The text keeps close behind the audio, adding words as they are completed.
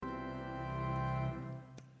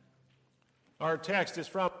Our text is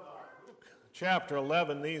from Luke chapter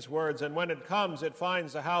 11, these words, "And when it comes, it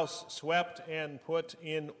finds the house swept and put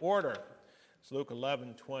in order." It's Luke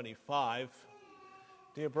 11:25.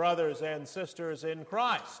 Dear brothers and sisters in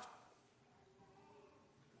Christ,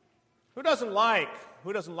 who doesn't like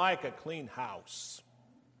a clean house?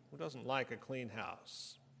 Who doesn't like a clean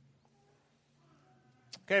house?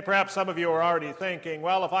 Okay, perhaps some of you are already thinking,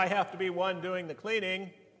 well, if I have to be one doing the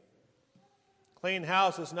cleaning, clean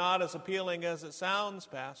house is not as appealing as it sounds,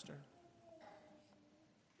 Pastor.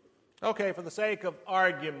 Okay, for the sake of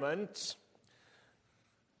argument,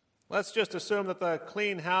 let's just assume that the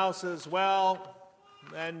clean house is well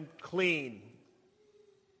and clean.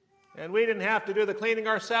 And we didn't have to do the cleaning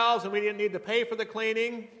ourselves, and we didn't need to pay for the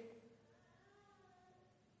cleaning.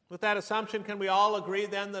 With that assumption, can we all agree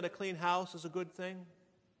then that a clean house is a good thing?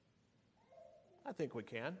 I think we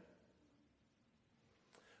can.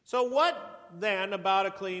 So what then about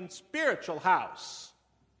a clean spiritual house?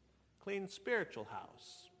 Clean spiritual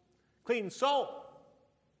house. Clean soul.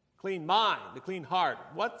 Clean mind. A clean heart.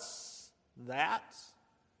 What's that?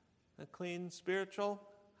 A clean spiritual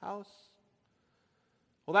house?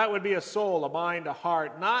 Well, that would be a soul, a mind, a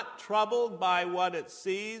heart, not troubled by what it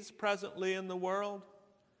sees presently in the world,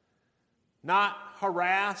 not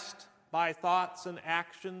harassed by thoughts and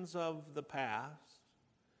actions of the past,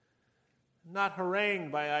 not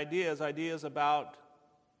harangued by ideas about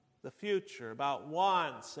the future, about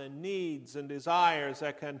wants and needs and desires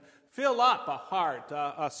that can fill up a heart,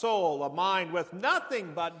 a soul, a mind with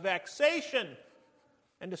nothing but vexation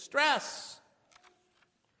and distress.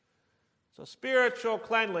 So spiritual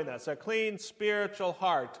cleanliness, a clean spiritual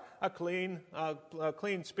heart, a clean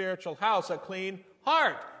spiritual house, a clean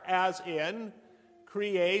heart, as in,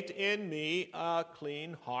 create in me a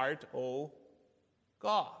clean heart, O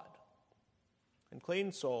God. And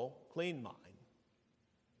clean soul, clean mind.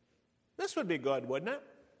 This would be good, wouldn't it?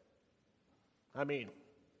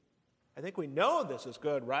 I think we know this is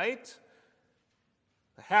good, right?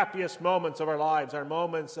 The happiest moments of our lives are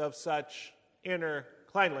moments of such inner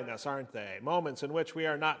cleanliness, aren't they? Moments in which we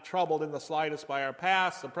are not troubled in the slightest by our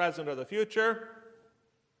past, the present, or the future.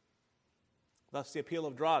 Thus the appeal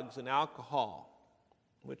of drugs and alcohol,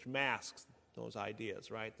 which masks those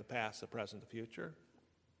ideas, right? The past, the present, the future.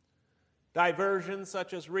 Diversions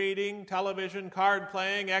such as reading, television, card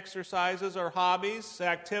playing, exercises or hobbies,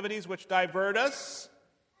 activities which divert us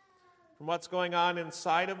from what's going on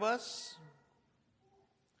inside of us.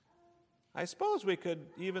 I suppose we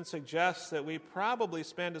could even suggest that we probably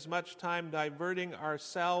spend as much time diverting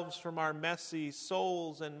ourselves from our messy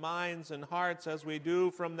souls and minds and hearts as we do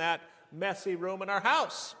from that messy room in our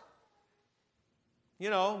house. You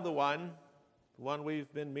know, the one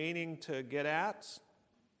we've been meaning to get at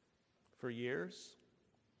for years.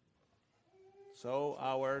 So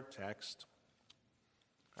our text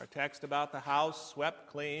about the house swept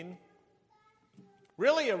clean,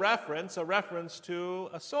 really a reference to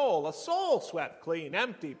a soul swept clean,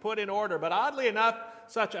 empty, put in order. But oddly enough,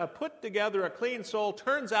 such a put together, a clean soul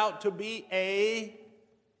turns out to be a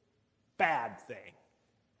bad thing.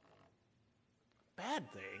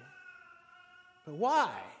 Bad thing? But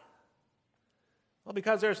why? Well,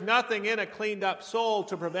 because there's nothing in a cleaned up soul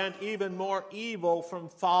to prevent even more evil from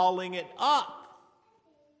following it up.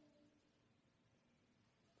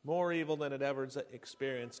 More evil than it ever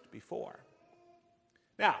experienced before.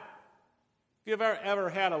 Now, if you've ever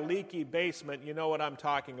had a leaky basement, you know what I'm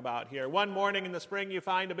talking about here. One morning in the spring, you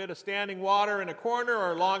find a bit of standing water in a corner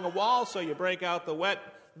or along a wall, so you break out the wet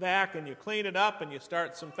vac and you clean it up and you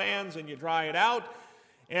start some fans and you dry it out.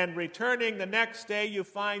 And returning the next day, you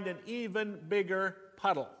find an even bigger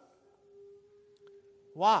puddle.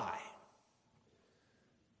 Why?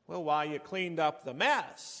 Well, while you cleaned up the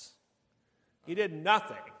mess, you did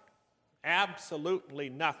nothing, absolutely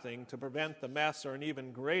nothing, to prevent the mess or an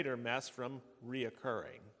even greater mess from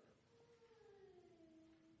reoccurring.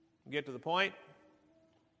 Get to the point?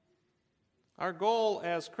 Our goal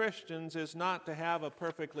as Christians is not to have a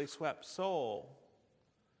perfectly swept soul.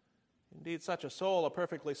 Indeed, such a soul, a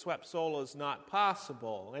perfectly swept soul, is not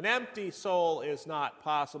possible. An empty soul is not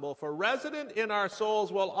possible, for resident in our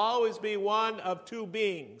souls will always be one of two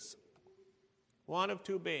beings. One of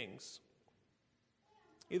two beings.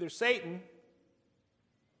 Either Satan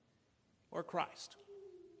or Christ.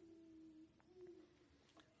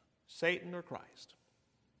 Satan or Christ.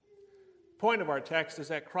 The point of our text is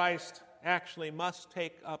that Christ actually must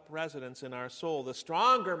take up residence in our soul. The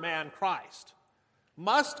stronger man, Christ,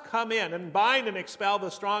 must come in and bind and expel the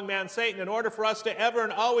strong man, Satan, in order for us to ever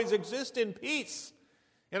and always exist in peace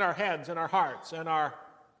in our heads and our hearts and our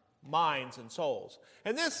minds and souls.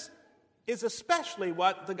 And this is especially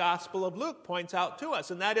what the Gospel of Luke points out to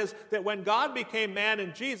us, and that is that when God became man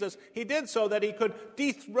in Jesus, he did so that he could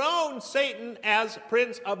dethrone Satan as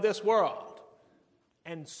prince of this world,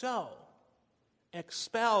 and so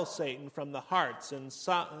expel Satan from the hearts and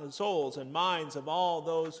souls and minds of all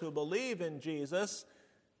those who believe in Jesus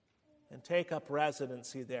and take up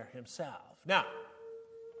residency there himself. Now,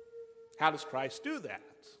 how does Christ do that?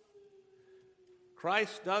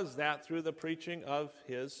 Christ does that through the preaching of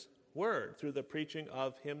his word, through the preaching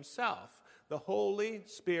of himself. The Holy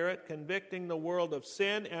Spirit convicting the world of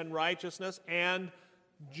sin and righteousness and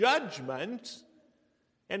judgment.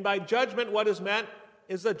 And by judgment, what is meant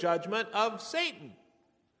is the judgment of Satan.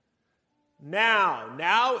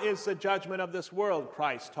 Now is the judgment of this world,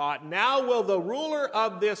 Christ taught. Now will the ruler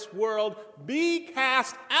of this world be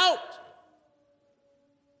cast out.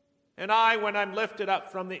 And I, when I'm lifted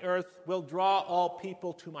up from the earth, will draw all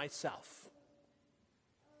people to myself.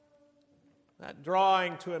 That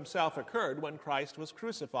drawing to himself occurred when Christ was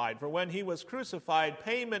crucified. For when he was crucified,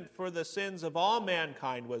 payment for the sins of all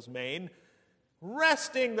mankind was made,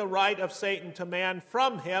 wresting the right of Satan to man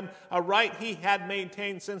from him, a right he had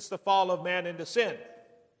maintained since the fall of man into sin.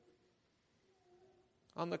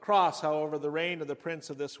 On the cross, however, the reign of the prince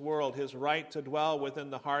of this world, his right to dwell within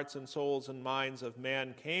the hearts and souls and minds of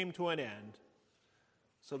man, came to an end,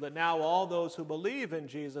 so that now all those who believe in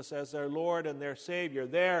Jesus as their Lord and their Savior,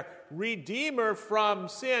 their Redeemer from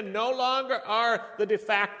sin, no longer are the de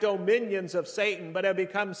facto minions of Satan, but have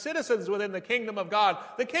become citizens within the kingdom of God.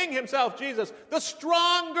 The King himself, Jesus, the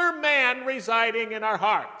stronger man residing in our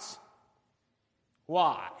hearts.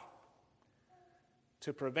 Why?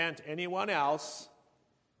 To prevent anyone else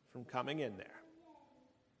from coming in there.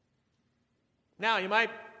 Now, you might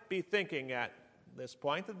be thinking at this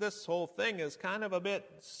point that this whole thing is kind of a bit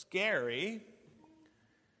scary,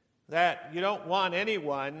 that you don't want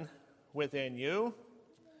anyone within you,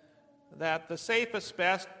 that the safest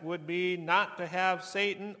best would be not to have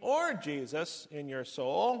Satan or Jesus in your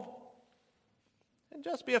soul, and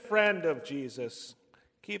just be a friend of Jesus,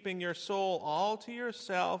 keeping your soul all to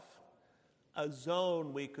yourself, a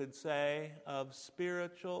zone, we could say, of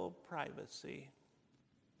spiritual privacy.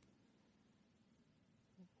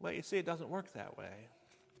 Well, you see, it doesn't work that way.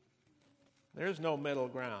 There's no middle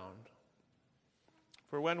ground.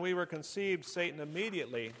 For when we were conceived, Satan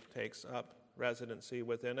immediately takes up residency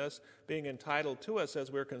within us, being entitled to us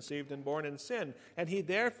as we're conceived and born in sin. And he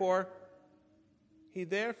therefore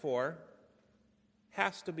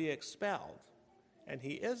has to be expelled. And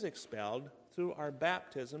he is expelled through our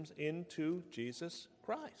baptisms into Jesus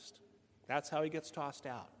Christ. That's how he gets tossed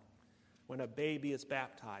out. When a baby is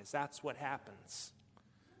baptized, that's what happens.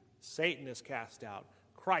 Satan is cast out.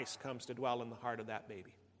 Christ comes to dwell in the heart of that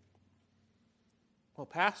baby. Well,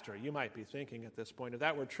 Pastor, you might be thinking at this point, if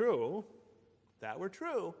that were true,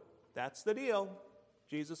 that's the deal,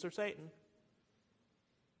 Jesus or Satan.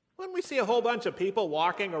 Wouldn't we see a whole bunch of people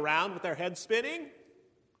walking around with their heads spinning?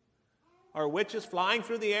 Or witches flying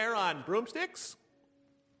through the air on broomsticks?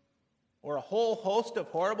 Or a whole host of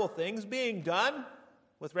horrible things being done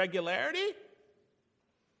with regularity?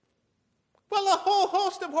 Well, a whole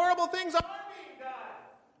host of horrible things are being done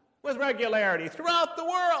with regularity throughout the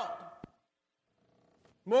world.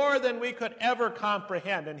 More than we could ever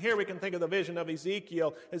comprehend. And here we can think of the vision of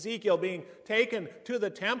Ezekiel being taken to the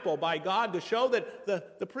temple by God to show that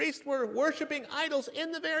the priests were worshiping idols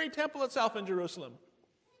in the very temple itself in Jerusalem.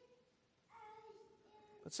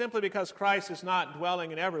 But simply because Christ is not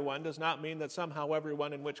dwelling in everyone does not mean that somehow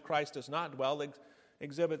everyone in which Christ does not dwell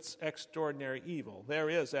exhibits extraordinary evil. There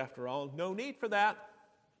is, after all, no need for that.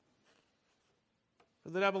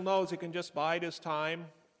 For the devil knows he can just bide his time.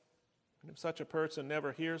 And if such a person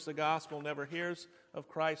never hears the gospel, never hears of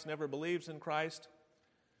Christ, never believes in Christ,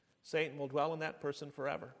 Satan will dwell in that person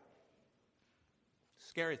forever.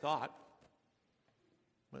 Scary thought.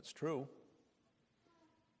 But it's true.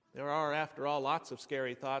 There are, after all, lots of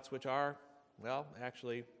scary thoughts which are, well,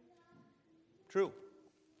 actually true.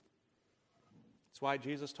 That's why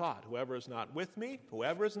Jesus taught, whoever is not with me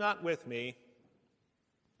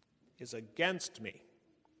is against me.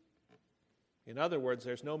 In other words,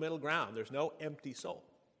 there's no middle ground. There's no empty soul.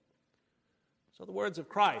 So the words of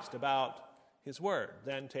Christ about his word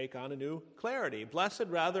then take on a new clarity. Blessed,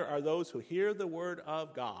 rather, are those who hear the word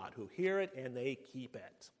of God, who hear it and they keep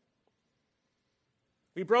it.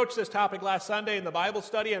 We broached this topic last Sunday in the Bible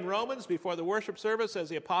study in Romans before the worship service, as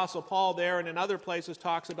the Apostle Paul there and in other places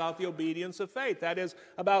talks about the obedience of faith. That is,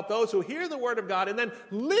 about those who hear the word of God and then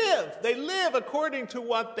live. They live according to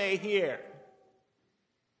what they hear.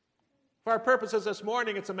 For our purposes this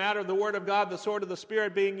morning, it's a matter of the Word of God, the sword of the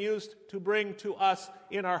Spirit, being used to bring to us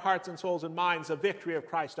in our hearts and souls and minds the victory of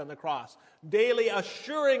Christ on the cross, daily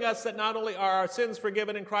assuring us that not only are our sins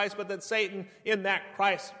forgiven in Christ, but that Satan in that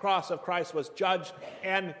cross of Christ was judged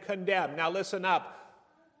and condemned. Now listen up.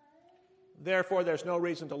 Therefore, there's no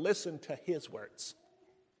reason to listen to his words,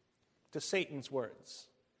 to Satan's words,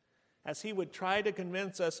 as he would try to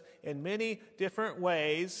convince us in many different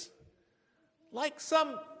ways, like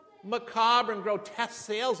some macabre and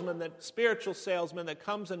grotesque spiritual salesman that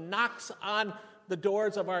comes and knocks on the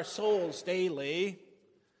doors of our souls daily,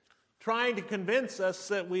 trying to convince us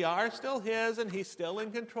that we are still his and he's still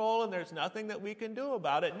in control and there's nothing that we can do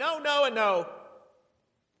about it. No, no, and no.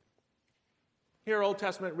 Here, Old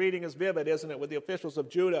Testament reading is vivid, isn't it, with the officials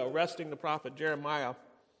of Judah arresting the prophet Jeremiah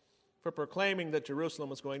for proclaiming that Jerusalem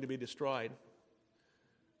was going to be destroyed.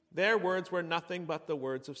 Their words were nothing but the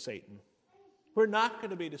words of Satan. We're not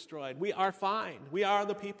going to be destroyed. We are fine. We are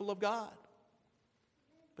the people of God.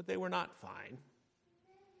 But they were not fine.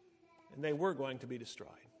 And they were going to be destroyed.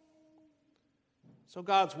 So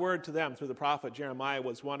God's word to them through the prophet Jeremiah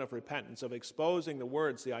was one of repentance, of exposing the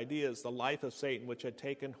words, the ideas, the life of Satan which had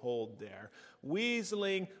taken hold there,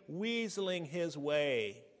 weaseling his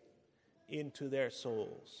way into their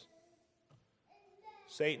souls.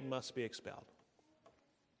 Satan must be expelled.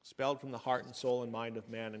 Expelled from the heart and soul and mind of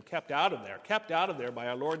man and kept out of there by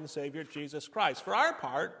our Lord and Savior Jesus Christ. For our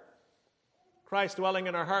part, Christ dwelling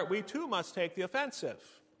in our heart, we too must take the offensive,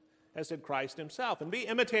 as did Christ himself, and be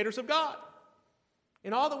imitators of God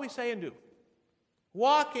in all that we say and do,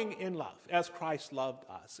 walking in love as Christ loved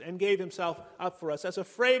us and gave himself up for us as a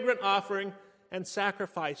fragrant offering and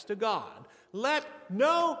sacrifice to God. Let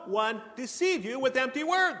no one deceive you with empty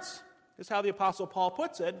words, is how the Apostle Paul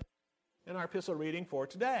puts it in our epistle reading for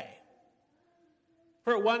today.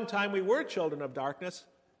 For at one time we were children of darkness,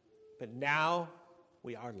 but now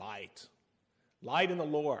we are light in the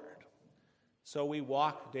Lord. So we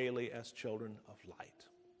walk daily as children of light.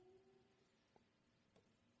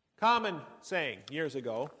 Common saying years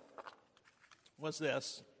ago was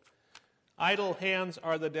this: idle hands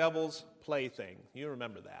are the devil's plaything. You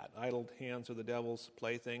remember that. Idle hands are the devil's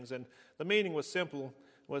playthings. And the meaning was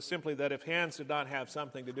simply that if hands did not have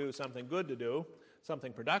something to do, something good to do,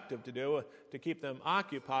 something productive to do, to keep them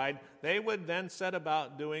occupied, they would then set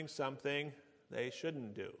about doing something they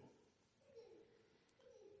shouldn't do.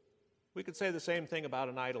 We could say the same thing about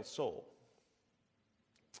an idle soul.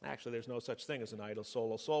 Actually, there's no such thing as an idle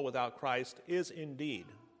soul. A soul without Christ is indeed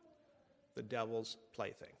the devil's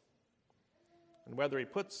plaything. And whether he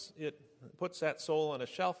puts that soul on a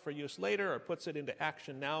shelf for use later or puts it into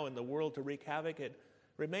action now in the world to wreak havoc, it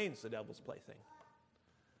remains the devil's plaything.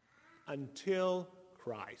 Until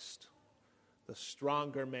Christ, the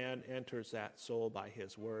stronger man, enters that soul by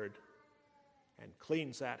his word and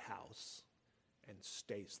cleans that house and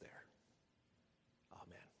stays there.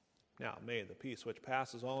 Amen. Now, may the peace which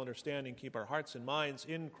passes all understanding keep our hearts and minds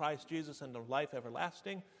in Christ Jesus and of life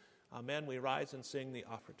everlasting. Amen. We rise and sing the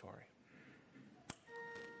offertory.